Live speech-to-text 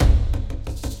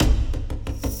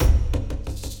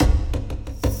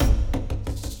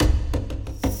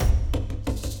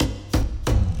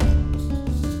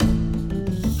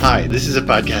Hi, this is a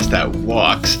podcast that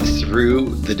walks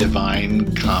through the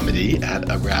Divine Comedy at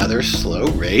a rather slow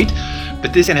rate,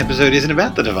 but this episode isn't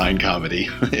about the Divine Comedy.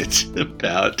 It's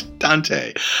about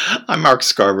Dante. I'm Mark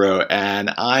Scarborough,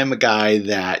 and I'm a guy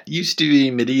that used to be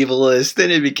medievalist, then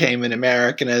he became an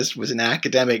Americanist, was an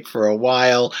academic for a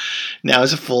while, now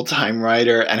is a full-time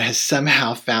writer, and has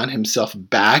somehow found himself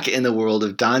back in the world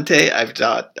of Dante. I've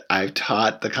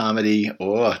taught the comedy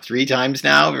 3 times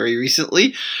now, very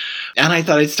recently. And I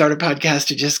thought I'd start a podcast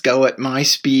to just go at my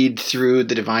speed through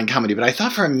the Divine Comedy. But I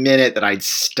thought for a minute that I'd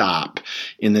stop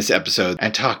in this episode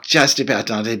and talk just about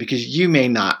Dante because you may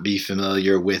not be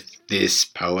familiar with this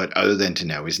poet other than to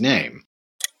know his name.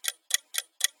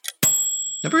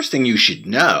 The first thing you should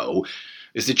know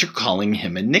is that you're calling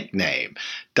him a nickname.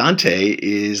 Dante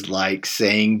is like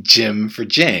saying Jim for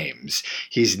James.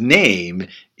 His name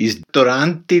is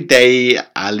Durante dei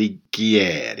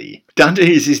Alighieri. Dante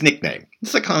is his nickname.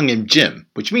 It's like calling him Jim,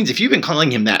 which means if you've been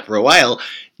calling him that for a while,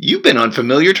 you've been on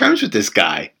familiar terms with this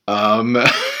guy.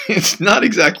 It's not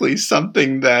exactly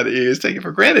something that is taken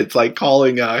for granted. It's like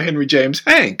calling Henry James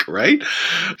Hank, right?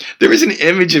 There is an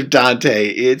image of Dante.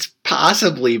 It's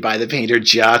possibly by the painter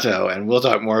Giotto, and we'll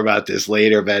talk more about this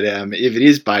later, but if it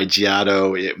is by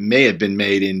Giotto, it may have been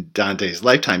made in Dante's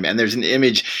lifetime. And there's an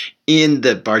image in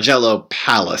the Bargello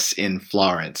Palace in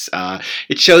Florence.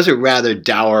 It shows a rather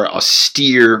dour,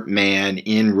 austere man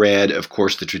in red, of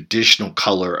course, the traditional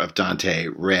color of Dante,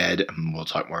 red. We'll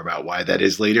talk more about why that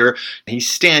is later. He's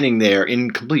standing there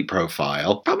in complete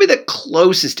profile. Probably the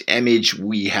closest image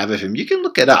we have of him. You can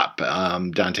look it up,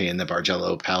 Dante in the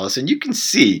Bargello Palace, and you can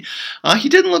see he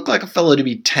didn't look like a fellow to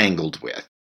be tangled with.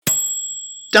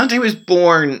 Dante was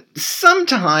born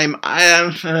sometime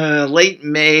late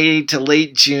May to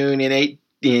late June in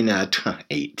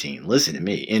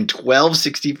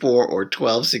 1264 or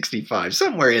 1265,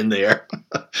 somewhere in there.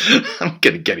 I'm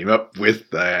going to get him up with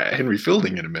Henry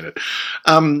Fielding in a minute.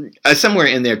 Somewhere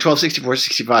in there, 1264,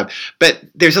 65. But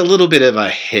there's a little bit of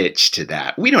a hitch to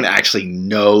that. We don't actually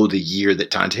know the year that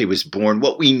Dante was born.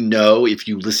 What we know, if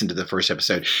you listen to the first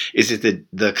episode, is that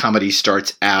the comedy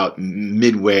starts out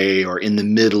midway or in the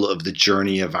middle of the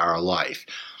journey of our life.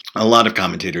 A lot of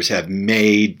commentators have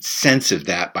made sense of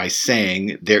that by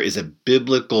saying there is a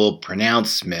biblical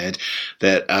pronouncement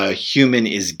that a human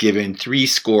is given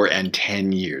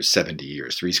 70 years,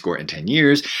 10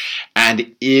 years.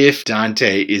 And if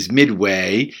Dante is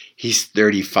midway, he's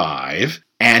 35.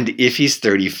 And if he's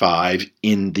 35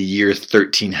 in the year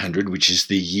 1300, which is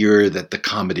the year that the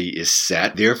comedy is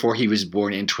set, therefore he was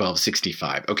born in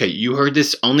 1265. Okay, you heard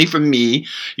this only from me.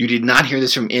 You did not hear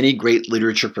this from any great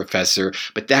literature professor,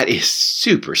 but that is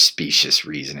super specious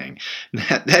reasoning.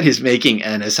 That is making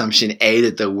an assumption, A,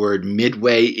 that the word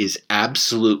midway is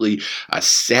absolutely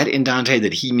set in Dante,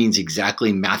 that he means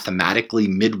exactly mathematically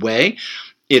midway.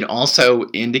 It also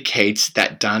indicates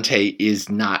that Dante is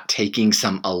not taking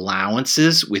some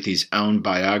allowances with his own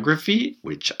biography,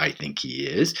 which I think he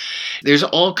is. There's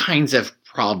all kinds of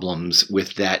problems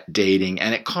with that dating,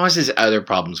 and it causes other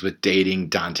problems with dating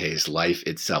Dante's life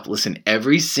itself. Listen,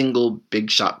 every single big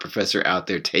shot professor out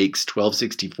there takes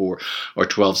 1264 or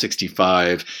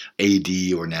 1265 AD,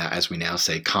 or now, as we now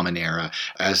say, Common Era,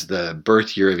 as the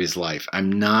birth year of his life.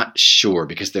 I'm not sure,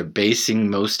 because they're basing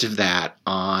most of that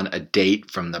on a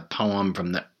date from the poem,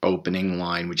 from the opening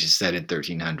line, which is set in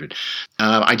 1300.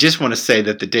 I just want to say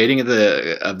that the dating of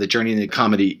the journey in the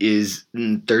comedy is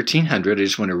 1300. I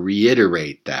just want to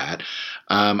reiterate that.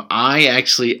 I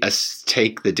actually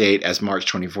take the date as March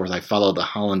 24th. I follow the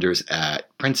Hollanders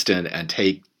at Princeton and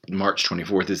take March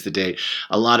 24th is the date.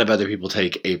 A lot of other people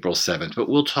take April 7th, but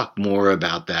we'll talk more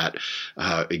about that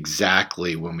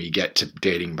exactly when we get to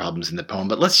dating problems in the poem.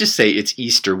 But let's just say it's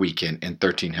Easter weekend in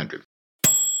 1300.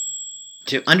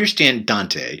 To understand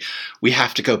Dante, we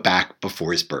have to go back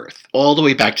before his birth, all the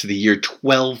way back to the year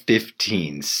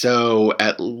 1215. So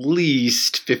at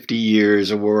least 50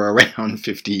 years, or around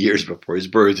 50 years before his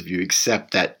birth, if you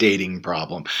accept that dating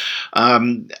problem.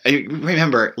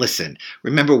 Remember,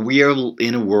 we are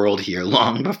in a world here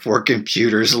long before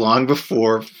computers, long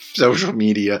before social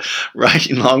media, right?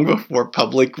 Long before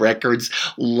public records,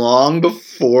 long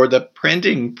before the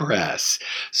printing press.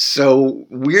 So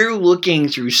we're looking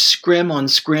through scrim on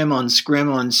scrim on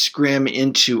scrim on scrim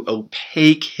into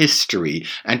opaque history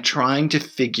and trying to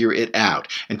figure it out.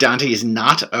 And Dante is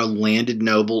not a landed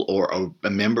noble or a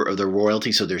member of the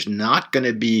royalty, so there's not going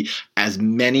to be as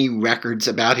many records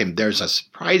about him. There's a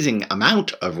surprising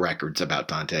amount of records about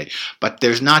Dante, but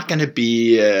there's not going to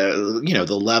be,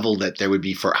 the level that there would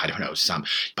be for, some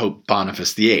Pope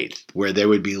Boniface VIII, where there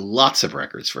would be lots of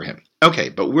records for him. Okay,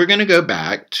 but we're going to go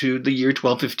back to the year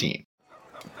 1215.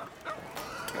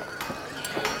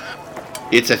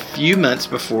 It's a few months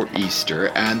before Easter,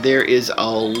 and there is a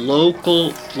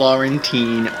local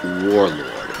Florentine warlord,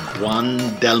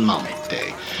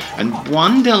 Buondelmonte. And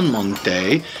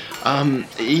Buondelmonte,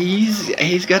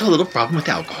 he's got a little problem with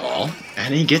alcohol,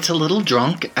 and he gets a little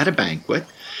drunk at a banquet,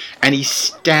 and he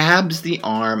stabs the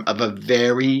arm of a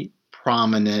very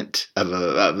prominent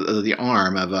the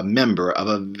arm of a member of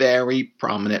a very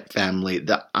prominent family,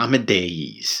 the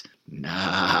Amadei.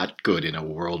 Not good in a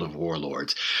world of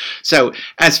warlords. So,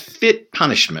 as fit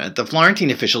punishment, the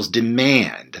Florentine officials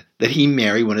demand that he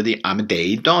marry one of the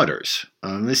Amadei daughters.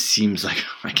 This seems like,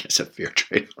 I guess, a fair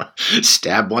trade.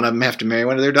 Stab one of them, have to marry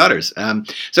one of their daughters.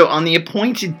 So, on the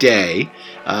appointed day,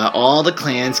 all the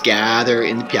clans gather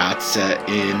in the piazza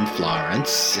in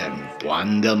Florence, and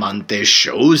Buondelmonte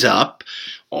shows up.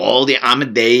 All the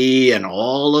Amadei and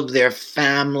all of their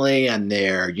family and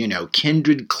their,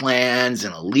 kindred clans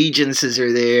and allegiances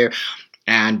are there.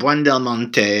 And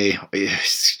Buondelmonte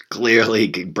is clearly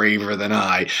braver than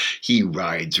I. He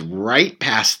rides right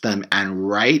past them and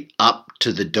right up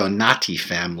to the Donati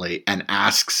family and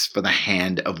asks for the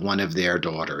hand of one of their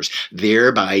daughters,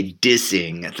 thereby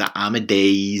dissing the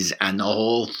Amadeis and the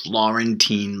whole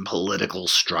Florentine political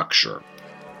structure.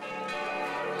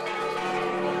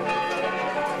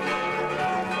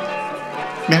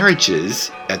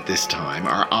 Marriages at this time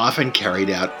are often carried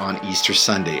out on Easter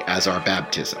Sunday, as are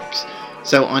baptisms.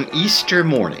 So on Easter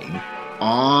morning,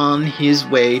 on his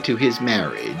way to his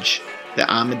marriage, the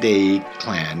Amadei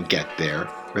clan get their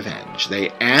revenge. They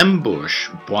ambush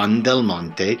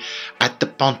Buondelmonte at the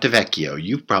Ponte Vecchio.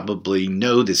 You probably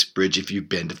know this bridge if you've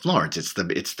been to Florence. It's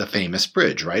the famous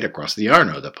bridge right across the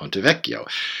Arno, the Ponte Vecchio.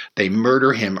 They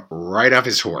murder him right off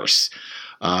his horse.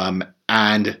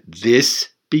 And this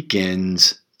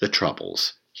begins the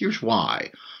troubles. Here's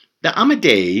why. The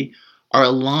Amadei are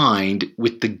aligned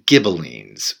with the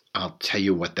Ghibellines. I'll tell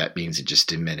you what that means in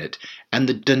just a minute. And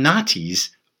the Donatis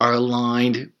are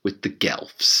aligned with the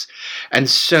Guelphs. And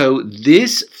so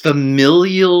this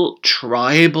familial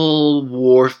tribal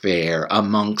warfare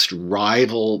amongst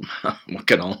rival, what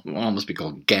can almost be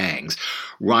called gangs,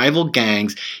 rival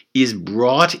gangs, is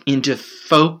brought into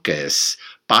focus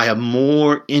by a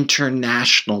more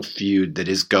international feud that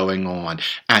is going on.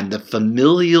 And the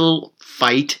familial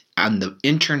fight and the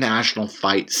international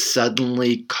fight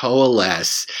suddenly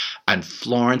coalesce, and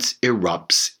Florence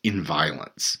erupts in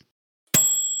violence.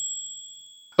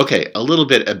 Okay, a little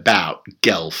bit about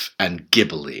Guelph and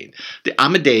Ghibelline. The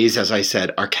Amadeis, as I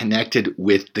said, are connected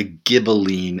with the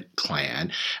Ghibelline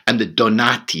clan, and the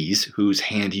Donatis, whose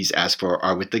hand he's asked for,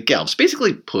 are with the Guelphs.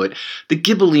 Basically put, the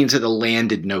Ghibellines are the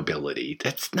landed nobility.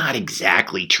 That's not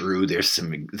exactly true. There's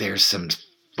some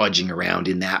fudging around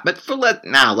in that, but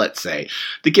let's say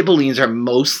the Ghibellines are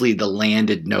mostly the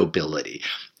landed nobility.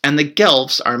 And the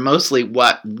Guelphs are mostly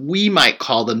what we might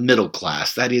call the middle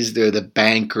class. That is, they're the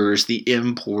bankers, the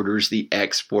importers, the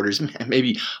exporters,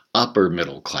 maybe upper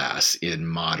middle class in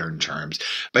modern terms.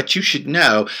 But you should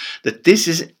know that this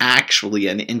is actually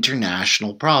an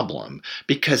international problem,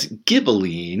 because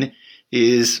Ghibelline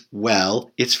is,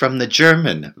 it's from the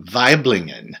German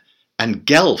Weiblingen. And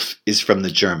Guelph is from the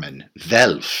German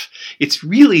Welf. It's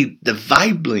really the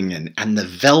Weiblingen and the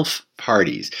Welf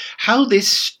parties. How this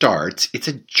starts, it's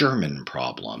a German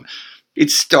problem.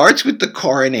 It starts with the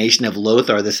coronation of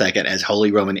Lothar II as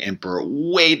Holy Roman Emperor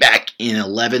way back in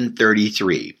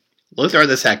 1133. Lothar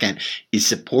II is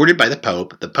supported by the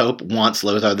Pope. The Pope wants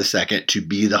Lothar II to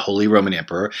be the Holy Roman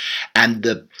Emperor, and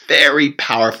the very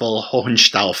powerful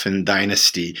Hohenstaufen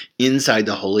dynasty inside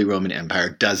the Holy Roman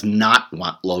Empire does not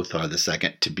want Lothar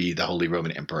II to be the Holy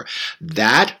Roman Emperor.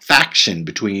 That faction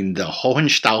between the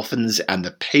Hohenstaufens and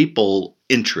the papal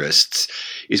interests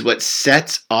is what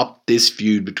sets up this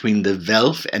feud between the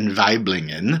Welf and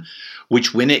Weiblingen,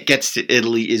 which when it gets to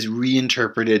Italy is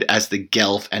reinterpreted as the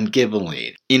Guelph and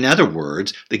Ghibelline. In other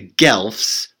words, the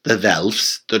Guelphs, the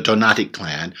Welfs, the Donati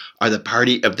clan, are the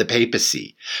party of the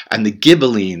papacy, and the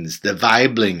Ghibellines, the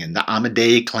Weiblingen, the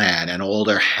Amadei clan, and all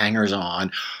their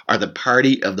hangers-on are the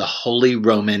party of the Holy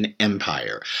Roman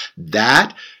Empire.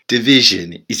 That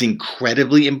division is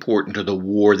incredibly important to the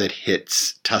war that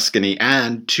hits Tuscany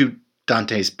and to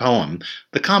Dante's poem,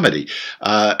 the comedy.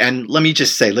 And let me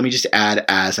just add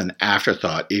as an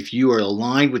afterthought, if you are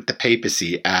aligned with the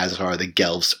papacy, as are the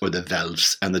Guelphs or the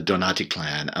Welfs and the Donati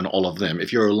clan and all of them,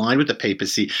 if you're aligned with the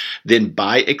papacy, then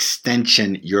by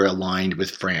extension, you're aligned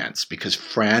with France, because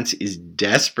France is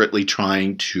desperately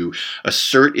trying to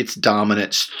assert its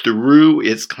dominance through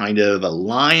its kind of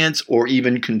alliance or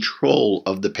even control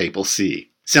of the papal see.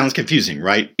 Sounds confusing,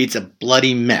 right? It's a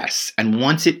bloody mess. And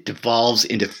once it devolves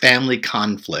into family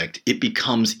conflict, it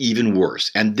becomes even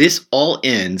worse. And this all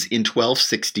ends in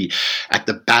 1260 at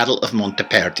the Battle of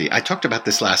Monteperti. I talked about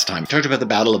this last time. I talked about the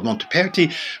Battle of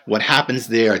Monteperti, what happens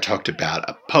there. I talked about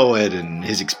a poet and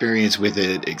his experience with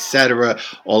it, etc.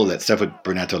 All of that stuff with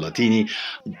Brunetto Latini.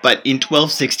 But in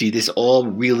 1260, this all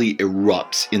really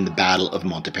erupts in the Battle of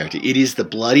Monteperti. It is the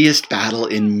bloodiest battle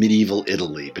in medieval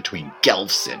Italy between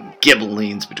Guelphs and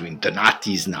Ghibellines, between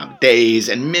Donatis and Amadeis,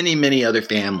 and many, many other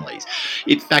families.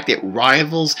 In fact, it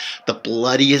rivals the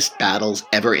bloodiest battles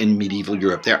ever in medieval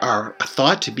Europe. There are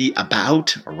thought to be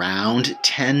around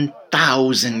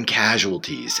 10,000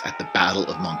 casualties at the Battle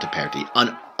of Monteperti.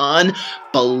 An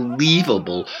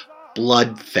unbelievable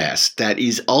bloodfest that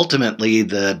is ultimately,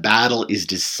 the battle is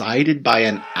decided by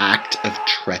an act of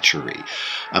treachery.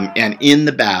 And in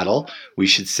the battle, we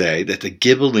should say that the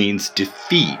Ghibellines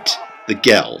defeat the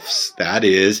Guelphs, that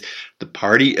is, the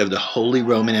party of the Holy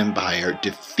Roman Empire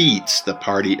defeats the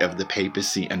party of the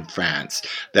papacy and France.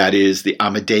 That is, the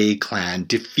Amadei clan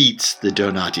defeats the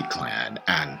Donati clan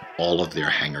and all of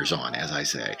their hangers-on, as I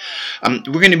say.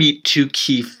 We're going to meet two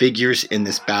key figures in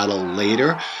this battle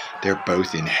later. They're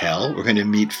both in hell. We're going to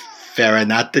meet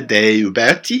Farinata de'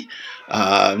 Uberti,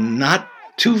 not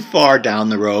too far down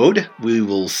the road. We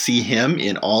will see him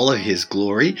in all of his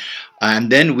glory.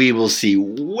 And then we will see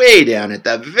way down at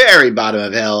the very bottom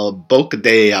of hell, Bocca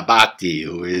dei Abati,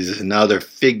 who is another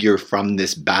figure from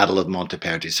this Battle of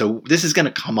Monteperti. So this is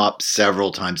going to come up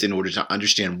several times in order to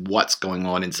understand what's going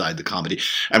on inside the comedy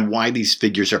and why these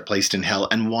figures are placed in hell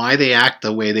and why they act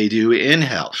the way they do in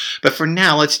hell. But for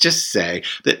now, let's just say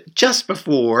that just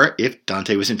before, if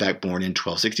Dante was in fact born in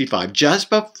 1265, just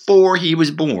before he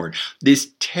was born,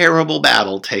 this terrible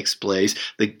battle takes place.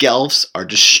 The Guelphs are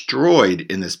destroyed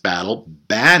in this battle,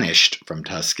 banished from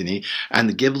Tuscany, and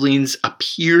the Ghibellines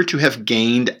appear to have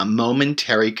gained a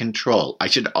momentary control. I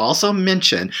should also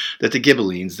mention that the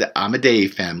Ghibellines, the Amadei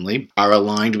family, are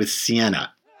aligned with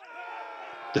Siena.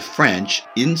 The French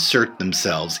insert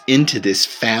themselves into this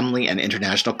family and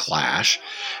international clash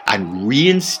and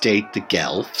reinstate the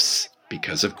Guelphs,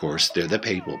 because of course they're the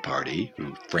papal party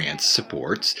who France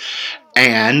supports,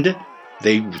 and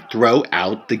they throw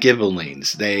out the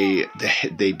Ghibellines.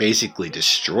 They basically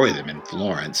destroy them in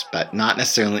Florence, but not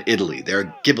necessarily in Italy. There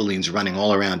are Ghibellines running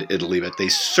all around Italy, but they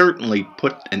certainly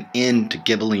put an end to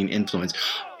Ghibelline influence.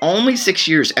 Only 6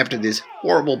 years after this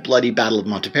horrible, bloody Battle of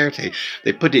Monteperti,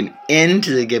 they put an end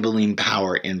to the Ghibelline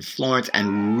power in Florence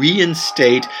and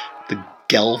reinstate the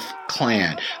Guelph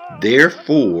clan,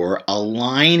 therefore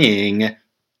aligning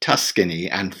Tuscany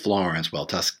and Florence, well,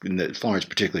 Florence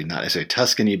particularly, not necessarily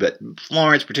Tuscany, but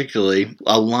Florence particularly,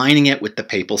 aligning it with the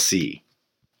Papal See.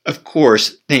 Of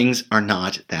course, things are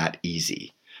not that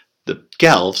easy. The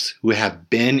Guelphs, who have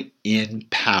been in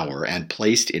power and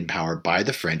placed in power by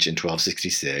the French in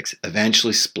 1266,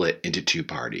 eventually split into two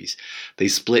parties. They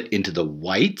split into the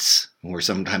Whites, who are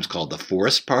sometimes called the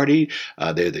Forest Party.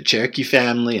 They're the Cerchi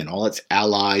family and all its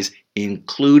allies,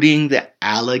 including the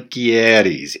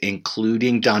Alighieri's,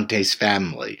 including Dante's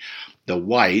family. The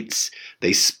Whites,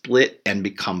 they split and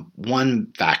become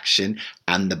one faction,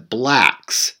 and the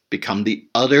Blacks become the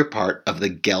other part of the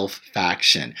Guelph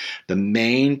faction. The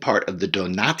main part of the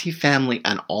Donati family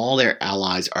and all their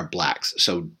allies are Blacks.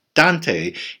 So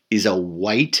Dante is a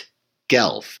white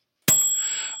Guelph.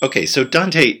 Okay, so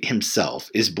Dante himself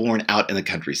is born out in the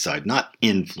countryside, not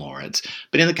in Florence,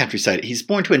 but in the countryside. He's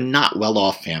born to a not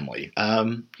well-off family,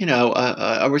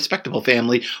 a respectable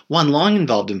family, one long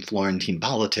involved in Florentine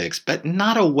politics, but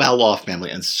not a well-off family,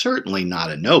 and certainly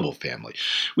not a noble family.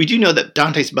 We do know that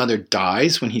Dante's mother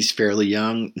dies when he's fairly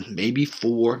young, maybe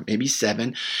 4, maybe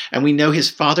 7, and we know his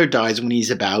father dies when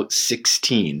he's about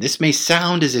 16. This may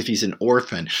sound as if he's an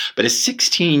orphan, but a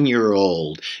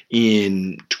 16-year-old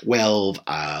in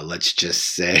let's just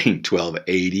say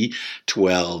 1280,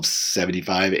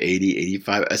 1275, 80,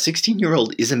 85. A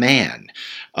 16-year-old is a man,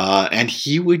 and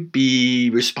he would be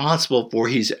responsible for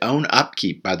his own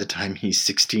upkeep by the time he's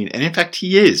 16. And in fact,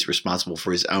 he is responsible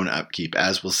for his own upkeep,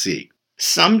 as we'll see.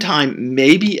 Sometime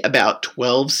maybe about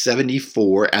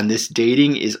 1274, and this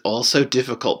dating is also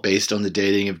difficult based on the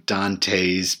dating of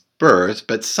Dante's birth,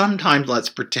 but sometimes let's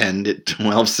pretend it's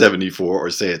 1274 or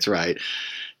say it's right.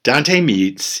 Dante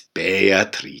meets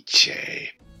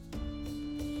Beatrice.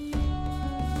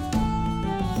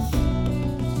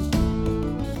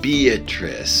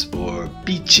 Beatrice, or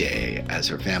Bice, as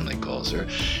her family calls her,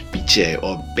 Bice,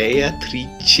 or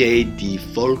Beatrice di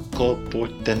Folco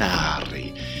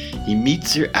Portinari. He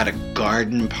meets her at a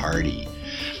garden party.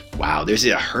 Wow, there's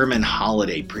a Herman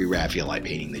Holiday pre-Raphaelite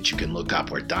painting that you can look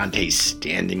up where Dante's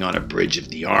standing on a bridge of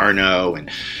the Arno and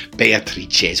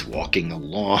Beatrice is walking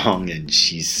along and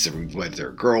she's with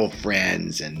her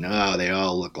girlfriends and they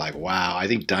all look like, wow. I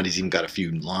think Dante's even got a few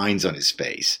lines on his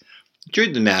face. The truth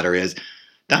of the matter is,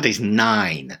 Dante's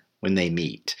 9 when they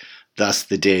meet. Thus,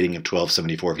 the dating of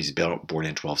 1274 if he's born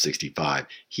in 1265.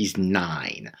 He's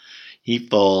 9. He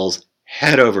falls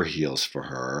head over heels for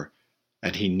her,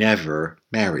 and he never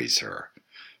marries her.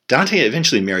 Dante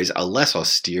eventually marries a less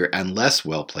austere and less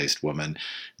well-placed woman,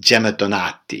 Gemma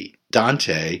Donati.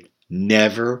 Dante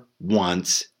never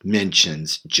once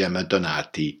mentions Gemma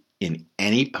Donati in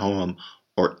any poem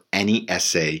or any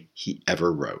essay he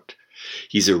ever wrote.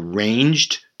 He's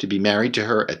arranged to be married to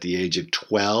her at the age of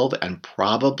 12 and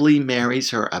probably marries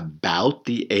her about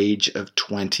the age of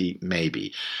 20,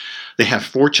 maybe. They have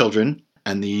 4 children,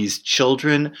 and these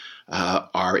children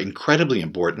are incredibly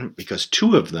important because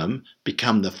 2 of them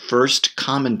become the first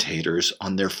commentators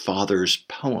on their father's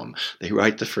poem. They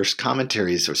write the first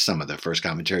commentaries, or some of the first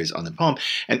commentaries on the poem.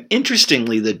 And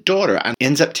interestingly, the daughter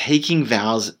ends up taking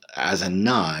vows as a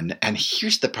nun. And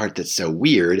here's the part that's so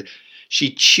weird.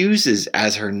 She chooses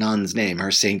as her nun's name,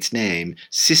 her saint's name,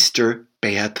 Sister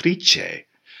Beatrice.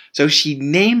 So she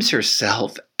names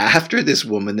herself after this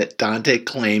woman that Dante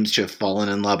claims to have fallen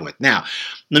in love with. Now,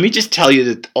 let me just tell you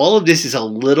that all of this is a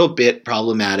little bit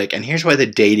problematic, and here's why the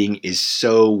dating is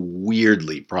so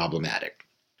weirdly problematic.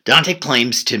 Dante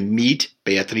claims to meet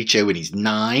Beatrice when he's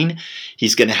 9.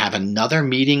 He's going to have another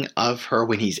meeting of her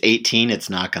when he's 18. It's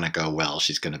not going to go well.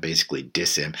 She's going to basically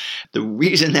diss him. The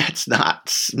reason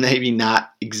that's maybe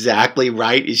not exactly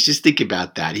right is just think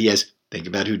about that. Think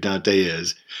about who Dante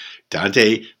is.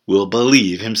 Dante will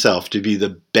believe himself to be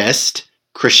the best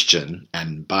Christian,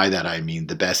 and by that I mean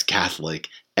the best Catholic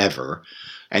ever.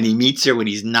 And he meets her when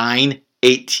he's 9,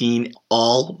 18,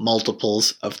 all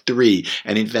multiples of 3.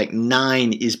 And in fact,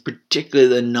 9 is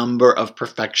particularly the number of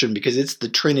perfection because it's the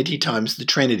Trinity times the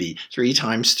Trinity, 3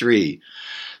 times 3.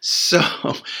 So,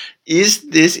 is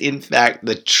this in fact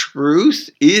the truth?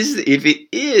 If it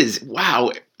is,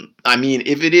 wow. I mean,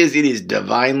 if it is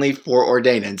divinely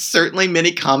foreordained. And certainly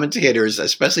many commentators,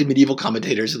 especially medieval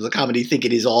commentators of the comedy, think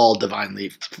it is all divinely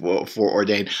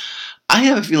foreordained. I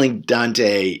have a feeling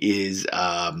Dante is,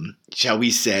 shall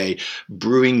we say,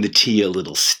 brewing the tea a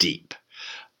little steep.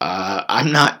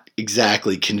 I'm not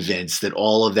exactly convinced that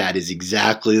all of that is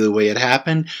exactly the way it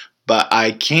happened, but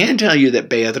I can tell you that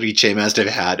Beatrice must have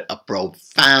had a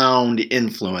profound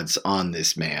influence on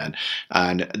this man,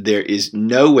 and there is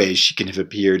no way she can have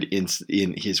appeared in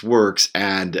his works,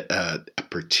 and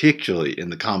particularly in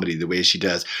the comedy the way she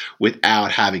does,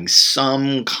 without having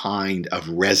some kind of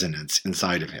resonance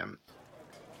inside of him.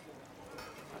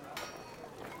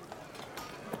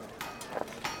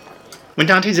 When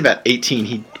Dante's about 18,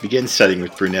 he begins studying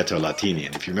with Brunetto Latini.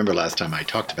 And if you remember last time, I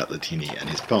talked about Latini and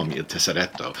his poem, Il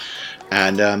Tesoretto.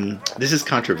 And this is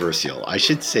controversial. I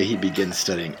should say he begins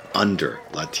studying under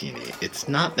Latini. It's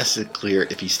not necessarily clear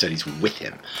if he studies with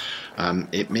him.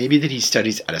 It may be that he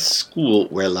studies at a school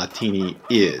where Latini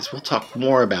is. We'll talk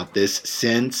more about this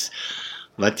since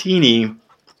Latini,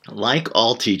 like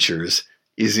all teachers,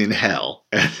 is in hell.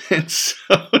 And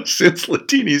so, since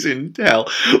Latini's in hell,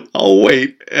 I'll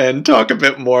wait and talk a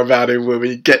bit more about him when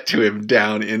we get to him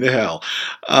down in hell.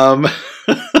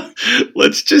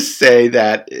 Let's just say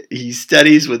that he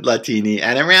studies with Latini,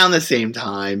 and around the same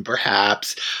time,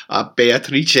 perhaps,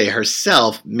 Beatrice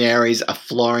herself marries a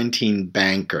Florentine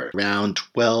banker around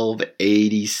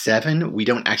 1287. We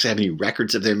don't actually have any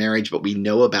records of their marriage, but we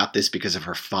know about this because of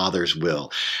her father's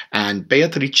will. And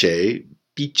Beatrice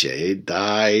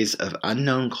dies of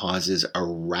unknown causes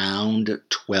around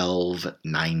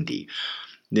 1290.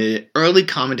 The early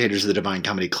commentators of the Divine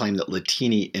Comedy claim that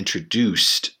Latini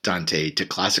introduced Dante to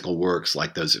classical works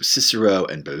like those of Cicero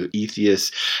and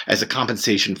Boethius as a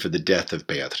compensation for the death of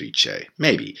Beatrice.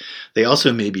 Maybe. They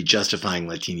also may be justifying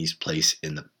Latini's place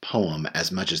in the poem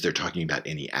as much as they're talking about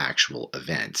any actual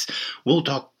events. We'll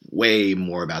talk way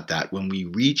more about that when we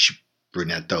reach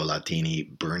Brunetto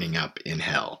Latini burning up in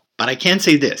hell. But I can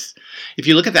say this. If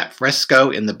you look at that fresco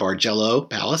in the Bargello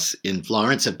Palace in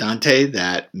Florence of Dante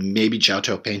that maybe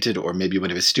Giotto painted or maybe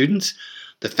one of his students,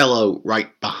 the fellow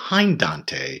right behind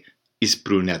Dante is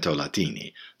Brunetto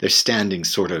Latini. They're standing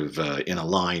sort of in a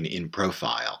line in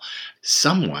profile.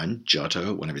 Someone,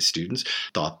 Giotto, one of his students,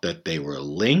 thought that they were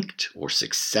linked or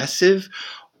successive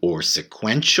or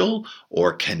sequential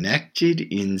or connected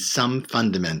in some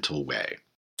fundamental way.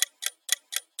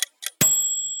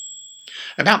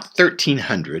 About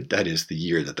 1300, that is the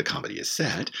year that the comedy is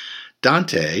set,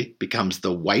 Dante becomes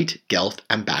the white Guelph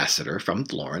ambassador from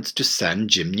Florence to San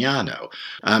Gimignano.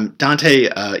 Dante,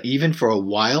 even for a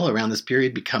while around this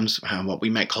period, becomes what we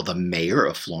might call the mayor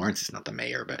of Florence. It's not the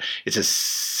mayor, but it's a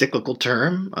cyclical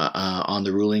term on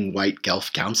the ruling white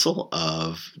Guelph council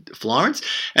of Florence.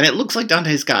 And it looks like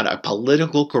Dante's got a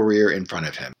political career in front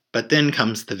of him. But then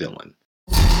comes the villain.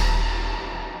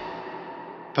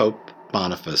 Pope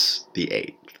Boniface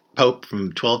VIII. Pope from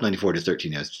 1294 to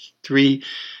 1303.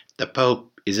 The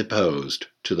Pope is opposed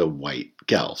to the white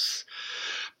Guelphs.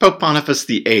 Pope Boniface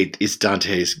VIII is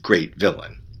Dante's great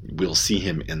villain. We'll see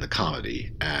him in the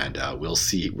comedy, and we'll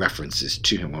see references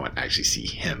to him. We won't actually see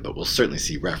him, but we'll certainly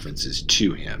see references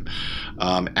to him.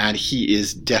 And he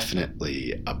is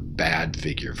definitely a bad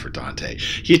figure for Dante.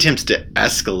 He attempts to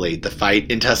escalate the fight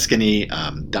in Tuscany.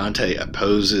 Dante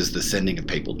opposes the sending of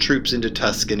papal troops into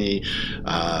Tuscany.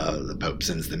 The Pope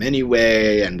sends them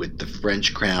anyway, and with the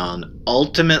French crown,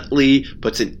 ultimately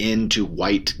puts an end to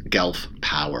white Guelph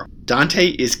power. Dante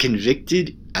is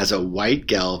convicted as a white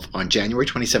Guelph on January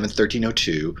 27,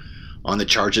 1302, on the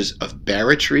charges of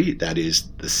barratry, that is,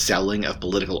 the selling of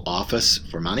political office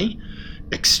for money,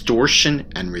 extortion,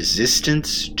 and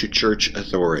resistance to church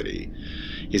authority.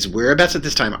 His whereabouts at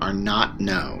this time are not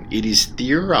known. It is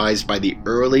theorized by the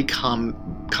early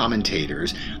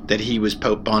commentators that he was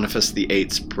Pope Boniface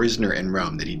VIII's prisoner in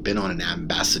Rome, that he'd been on an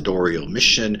ambassadorial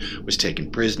mission, was taken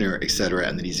prisoner, etc.,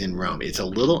 and that he's in Rome. It's a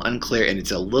little unclear, and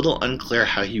it's a little unclear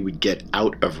how he would get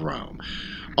out of Rome.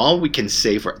 All we can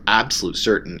say for absolute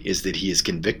certain is that he is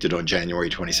convicted on January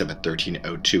 27,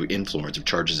 1302 in Florence of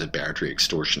charges of barratry,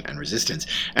 extortion, and resistance,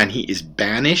 and he is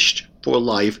banished for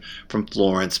life from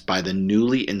Florence by the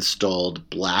newly installed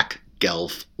Black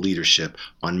Guelph leadership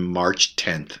on March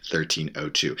 10,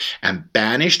 1302, and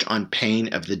banished on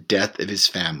pain of the death of his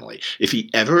family. If he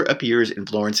ever appears in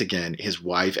Florence again, his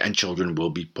wife and children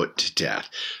will be put to death.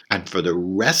 And for the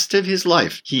rest of his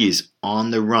life, he is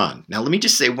on the run. Now, let me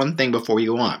just say one thing before we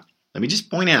go on. Let me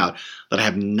just point out that I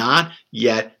have not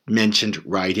yet mentioned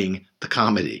writing the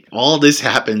comedy. All this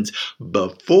happens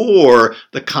before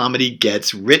the comedy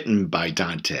gets written by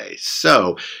Dante.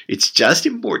 So it's just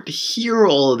important to hear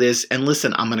all of this. And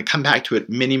listen, I'm going to come back to it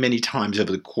many, many times over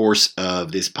the course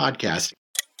of this podcast.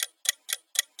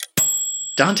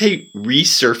 Dante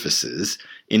resurfaces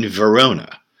in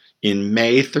Verona in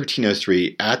May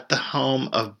 1303 at the home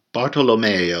of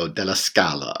Bartolomeo della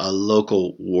Scala, a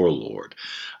local warlord.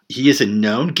 He is a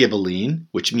known Ghibelline,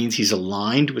 which means he's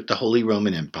aligned with the Holy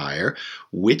Roman Empire,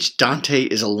 which Dante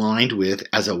is aligned with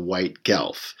as a white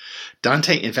Guelph.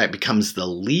 Dante, in fact, becomes the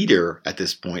leader at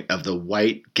this point of the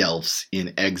white Guelphs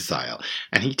in exile.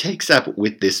 And he takes up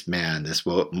with this man, this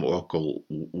local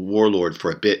warlord,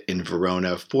 for a bit in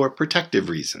Verona for protective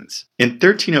reasons. In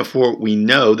 1304, we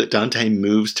know that Dante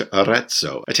moves to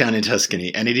Arezzo, a town in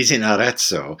Tuscany, and it is in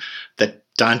Arezzo that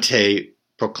Dante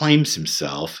proclaims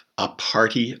himself a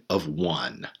party of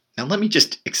one. Now let me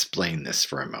just explain this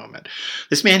for a moment.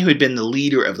 This man who had been the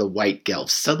leader of the white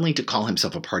Guelphs, suddenly to call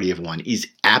himself a party of one is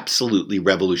absolutely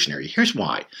revolutionary. Here's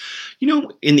why. You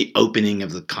know, in the opening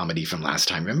of the comedy from last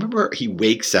time, remember he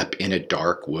wakes up in a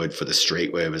dark wood for the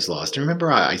straight way of his lost. And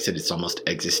remember I said it's almost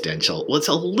existential. Well, it's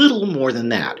a little more than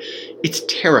that. It's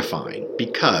terrifying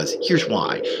because here's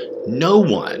why. No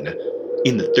one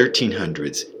in the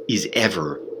 1300s is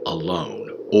ever alone,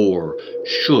 or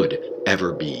should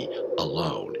ever be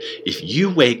alone. If you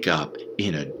wake up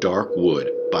in a dark wood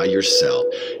by yourself,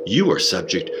 you are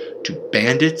subject to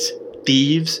bandits,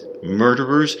 thieves,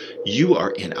 murderers. You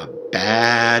are in a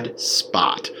bad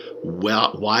spot.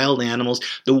 Wild animals.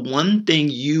 The one thing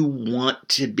you want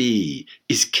to be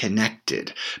is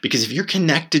connected. Because if you're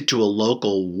connected to a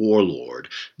local warlord,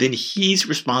 then he's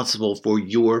responsible for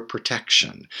your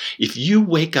protection. If you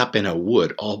wake up in a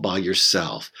wood all by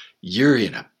yourself, you're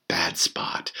in a bad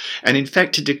spot. And in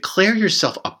fact, to declare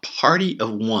yourself a party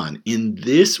of one in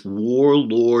this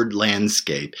warlord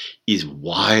landscape is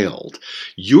wild.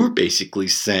 You're basically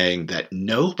saying that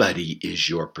nobody is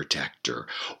your protector,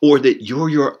 or that you're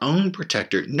your own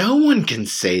protector. No one can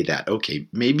say that. Okay,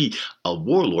 maybe a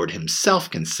warlord himself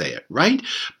can say it, right?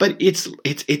 But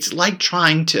it's like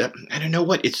trying to, I don't know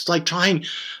what, it's like trying,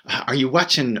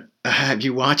 have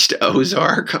you watched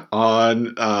Ozark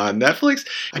on Netflix?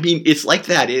 I mean, it's like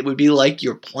that. It would be like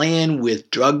you're playing with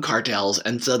drug cartels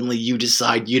and suddenly you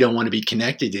decide you don't want to be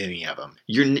connected to any of them.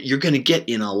 You're going to get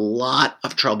in a lot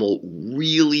of trouble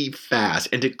really fast.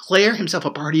 And declare himself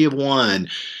a party of one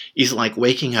is like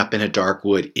waking up in a dark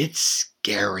wood. It's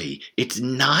scary. It's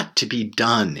not to be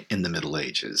done in the Middle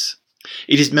Ages.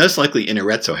 It is most likely in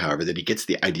Arezzo, however, that he gets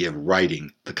the idea of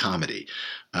writing the comedy.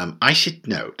 I should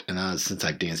note, and since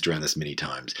I've danced around this many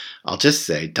times, I'll just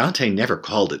say Dante never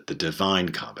called it the Divine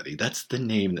Comedy. That's the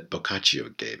name that Boccaccio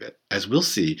gave it. As we'll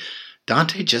see,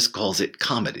 Dante just calls it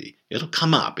comedy. It'll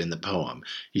come up in the poem.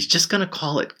 He's just going to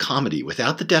call it comedy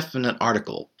without the definite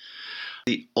article.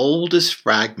 The oldest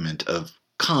fragment of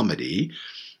comedy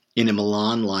in a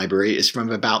Milan library is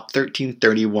from about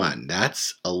 1331.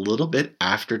 That's a little bit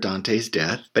after Dante's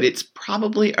death, but it's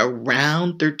probably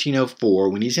around 1304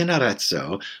 when he's in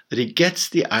Arezzo that he gets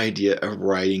the idea of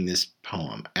writing this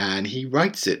poem, and he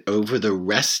writes it over the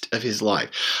rest of his life.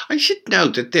 I should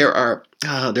note that there are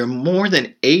more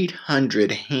than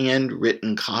 800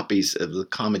 handwritten copies of the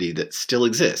comedy that still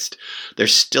exist. They're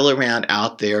still around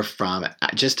out there from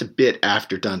just a bit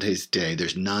after Dante's day.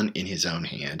 There's none in his own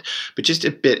hand, but just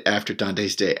a bit after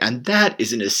Dante's day, and that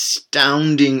is an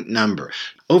astounding number.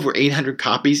 Over 800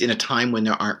 copies in a time when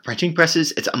there aren't printing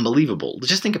presses, it's unbelievable.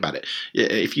 Just think about it.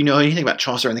 If you know anything about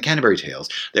Chaucer and the Canterbury Tales,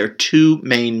 there are 2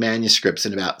 main manuscripts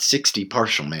and about 60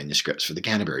 partial manuscripts for the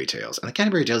Canterbury Tales. And the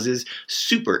Canterbury Tales is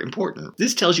super important.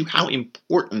 This tells you how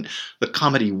important the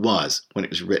comedy was when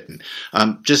it was written.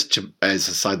 As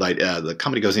a sidelight, the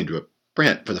comedy goes into a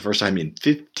print for the first time in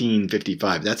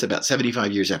 1555. That's about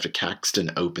 75 years after Caxton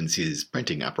opens his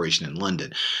printing operation in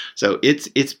London. So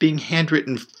it's being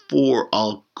handwritten for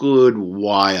a good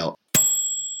while.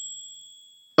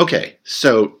 Okay,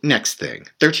 so next thing,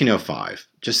 1305,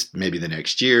 just maybe the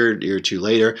next year or two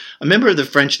later, a member of the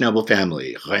French noble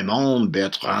family, Raymond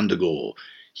Bertrand de Gaulle,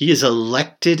 he is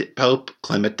elected Pope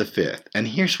Clement V. And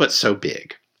here's what's so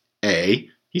big. A,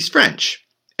 he's French.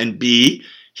 And B,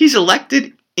 he's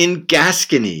elected in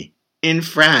Gascony, in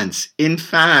France. In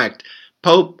fact,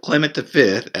 Pope Clement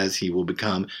V, as he will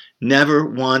become, never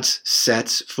once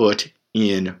sets foot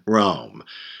in Rome.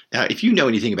 Now, if you know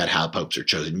anything about how popes are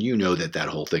chosen, you know that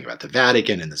whole thing about the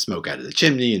Vatican and the smoke out of the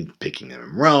chimney and picking them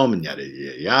in Rome and yada,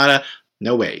 yada, yada.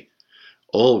 No way.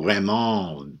 Old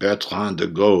Raymond Bertrand de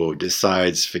Gaulle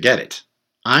decides, forget it.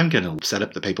 I'm going to set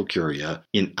up the papal curia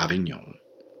in Avignon.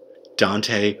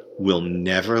 Dante will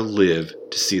never live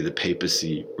to see the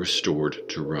papacy restored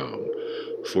to Rome.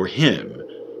 For him,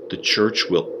 the church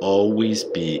will always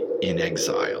be in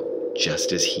exile,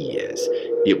 just as he is.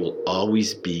 It will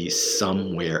always be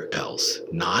somewhere else,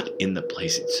 not in the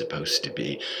place it's supposed to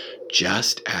be,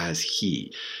 just as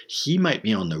he might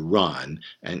be on the run,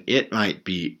 and it might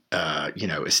be,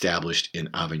 established in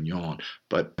Avignon,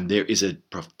 but there is a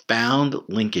profound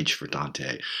linkage for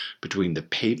Dante between the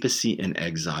papacy in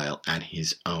exile and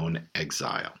his own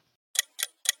exile.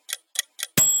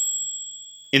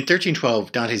 In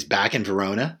 1312, Dante's back in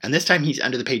Verona, and this time he's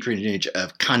under the patronage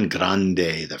of Can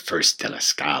Grande, the first della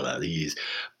Scala. He's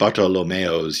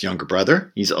Bartolomeo's younger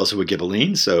brother. He's also a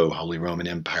Ghibelline, so Holy Roman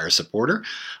Empire supporter.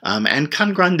 And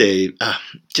Can Grande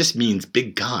just means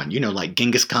big Khan, like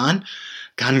Genghis Khan.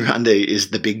 Can Grande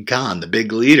is the big Khan, the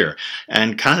big leader.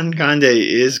 And Can Grande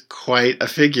is quite a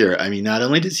figure. I mean, not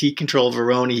only does he control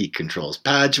Verona, he controls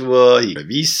Padua,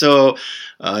 Treviso.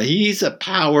 He's a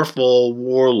powerful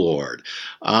warlord.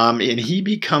 And he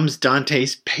becomes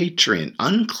Dante's patron.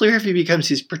 Unclear if he becomes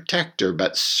his protector,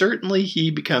 but certainly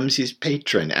he becomes his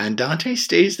patron. And Dante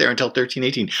stays there until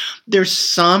 1318. There's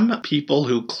some people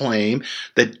who claim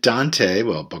that Dante,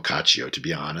 well, Boccaccio, to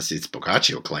be honest, it's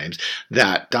Boccaccio claims,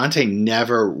 that Dante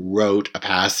never wrote a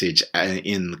passage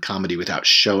in the comedy without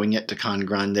showing it to Can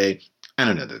Grande. I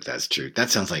don't know that that's true. That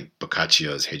sounds like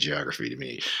Boccaccio's hagiography to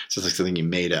me. It sounds like something he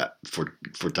made up for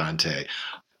Dante.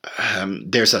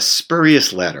 There's a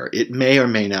spurious letter. It may or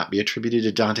may not be attributed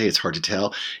to Dante. It's hard to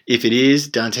tell. If it is,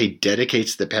 Dante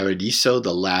dedicates the Paradiso,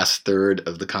 the last third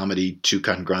of the comedy, to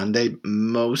Can Grande.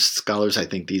 Most scholars, I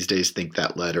think, these days think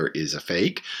that letter is a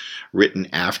fake, written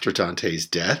after Dante's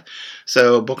death.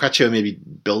 So Boccaccio may be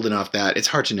building off that. It's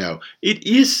hard to know. It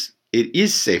is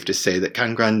safe to say that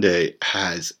Can Grande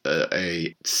has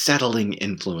a settling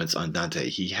influence on Dante.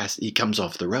 He comes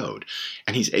off the road,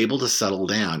 and he's able to settle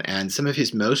down. And some of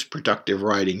his most productive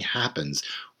writing happens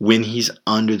when he's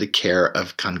under the care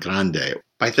of Can Grande.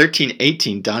 By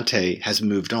 1318, Dante has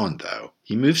moved on, though.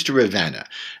 He moves to Ravenna,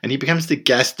 and he becomes the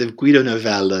guest of Guido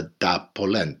Novella da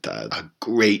Polenta, a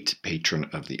great patron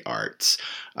of the arts.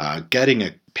 Getting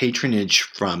a patronage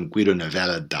from Guido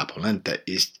Novella da Polenta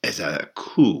is a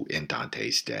coup in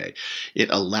Dante's day. It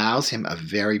allows him a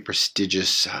very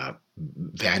prestigious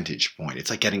vantage point. It's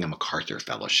like getting a MacArthur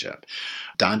Fellowship.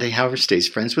 Dante, however, stays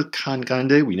friends with Can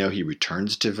Grande. We know he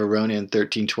returns to Verona in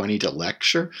 1320 to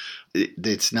lecture.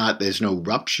 There's no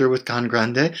rupture with Can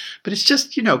Grande, but it's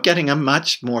just, getting a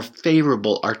much more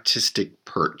favorable artistic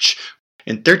perch.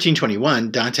 In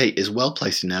 1321, Dante is well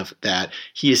placed enough that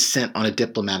he is sent on a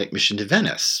diplomatic mission to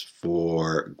Venice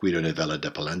for Guido Novella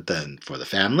da Polenta and for the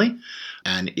family.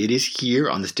 And it is here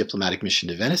on this diplomatic mission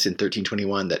to Venice in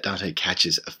 1321 that Dante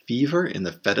catches a fever in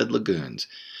the fetid lagoons.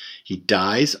 He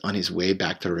dies on his way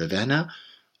back to Ravenna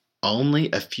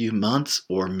only a few months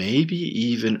or maybe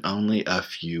even only a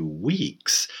few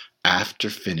weeks after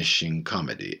finishing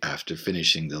Comedy, after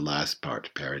finishing the last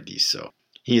part, Paradiso.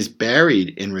 He is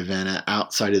buried in Ravenna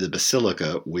outside of the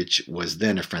Basilica, which was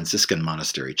then a Franciscan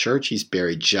monastery church. He's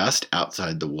buried just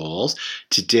outside the walls.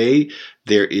 Today,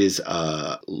 there is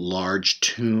a large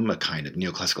tomb, a kind of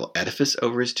neoclassical edifice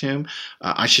over his tomb.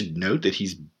 I should note that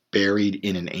he's buried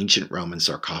in an ancient Roman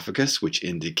sarcophagus, which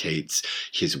indicates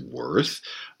his worth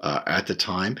at the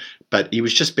time. But he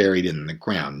was just buried in the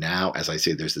ground. Now, as I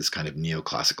say, there's this kind of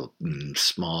neoclassical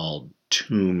small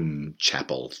tomb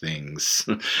chapel things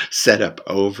set up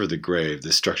over the grave.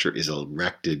 The structure is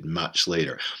erected much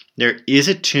later. There is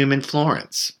a tomb in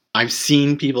Florence. I've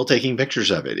seen people taking pictures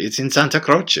of it. It's in Santa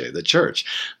Croce, the church.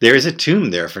 There is a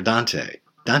tomb there for Dante.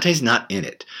 Dante's not in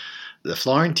it. The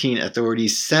Florentine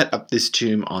authorities set up this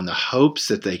tomb on the hopes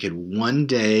that they could one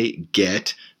day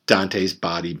get Dante's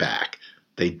body back.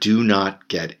 They do not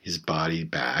get his body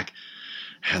back.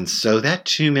 And so that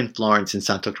tomb in Florence in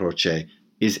Santa Croce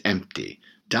is empty.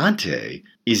 Dante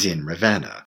is in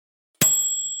Ravenna.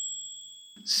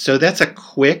 So that's a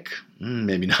quick,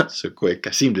 maybe not so quick,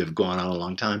 I seem to have gone on a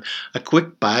long time, a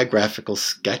quick biographical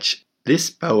sketch.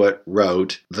 This poet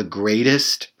wrote the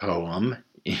greatest poem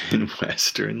in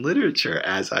Western literature,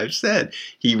 as I've said.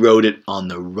 He wrote it on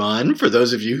the run, for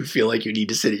those of you who feel like you need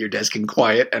to sit at your desk and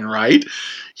quiet and write.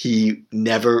 He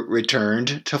never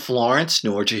returned to Florence,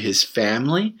 nor to his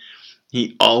family.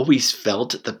 He always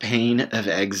felt the pain of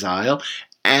exile.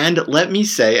 And let me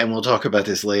say, and we'll talk about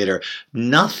this later,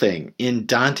 nothing in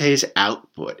Dante's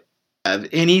output of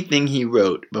anything he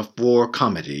wrote before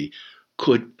Comedy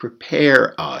could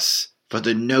prepare us for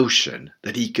the notion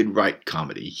that he could write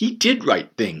comedy. He did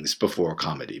write things before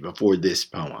Comedy, before this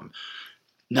poem.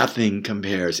 Nothing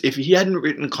compares. If he hadn't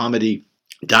written Comedy,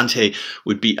 Dante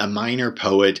would be a minor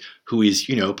poet who is,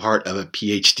 part of a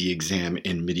PhD exam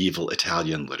in medieval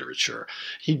Italian literature.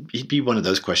 He'd be one of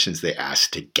those questions they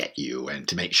ask to get you and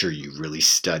to make sure you really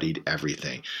studied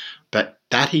everything. But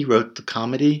that he wrote the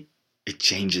Comedy, it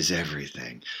changes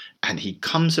everything. And he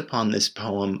comes upon this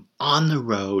poem on the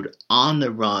road, on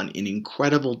the run, in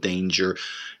incredible danger.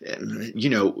 There's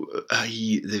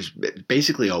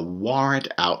basically a warrant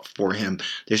out for him.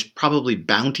 There's probably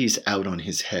bounties out on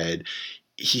his head.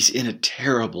 He's in a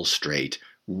terrible strait,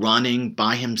 running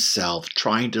by himself,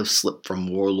 trying to slip from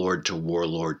warlord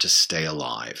to stay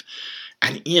alive.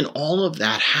 And in all of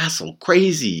that hassle,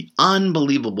 crazy,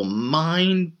 unbelievable,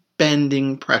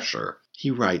 mind-bending pressure,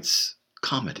 he writes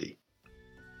Comedy.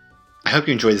 I hope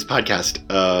you enjoyed this podcast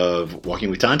of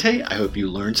Walking with Dante. I hope you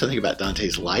learned something about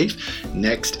Dante's life.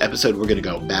 Next episode, we're going to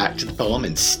go back to the poem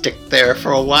and stick there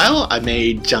for a while. I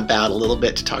may jump out a little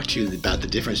bit to talk to you about the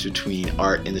difference between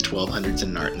art in the 1200s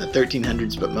and art in the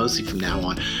 1300s, but mostly from now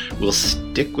on, we'll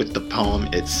stick with the poem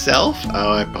itself.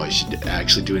 I probably should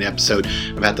actually do an episode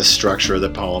about the structure of the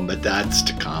poem, but that's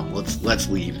to come. Let's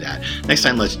leave that. Next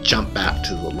time, let's jump back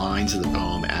to the lines of the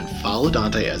poem and follow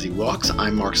Dante as he walks.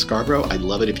 I'm Mark Scarborough. I'd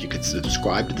love it if you could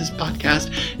subscribe to this podcast.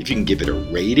 If you can give it a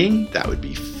rating, that would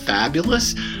be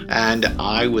fabulous. And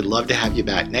I would love to have you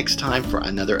back next time for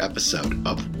another episode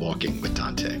of Walking with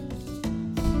Dante.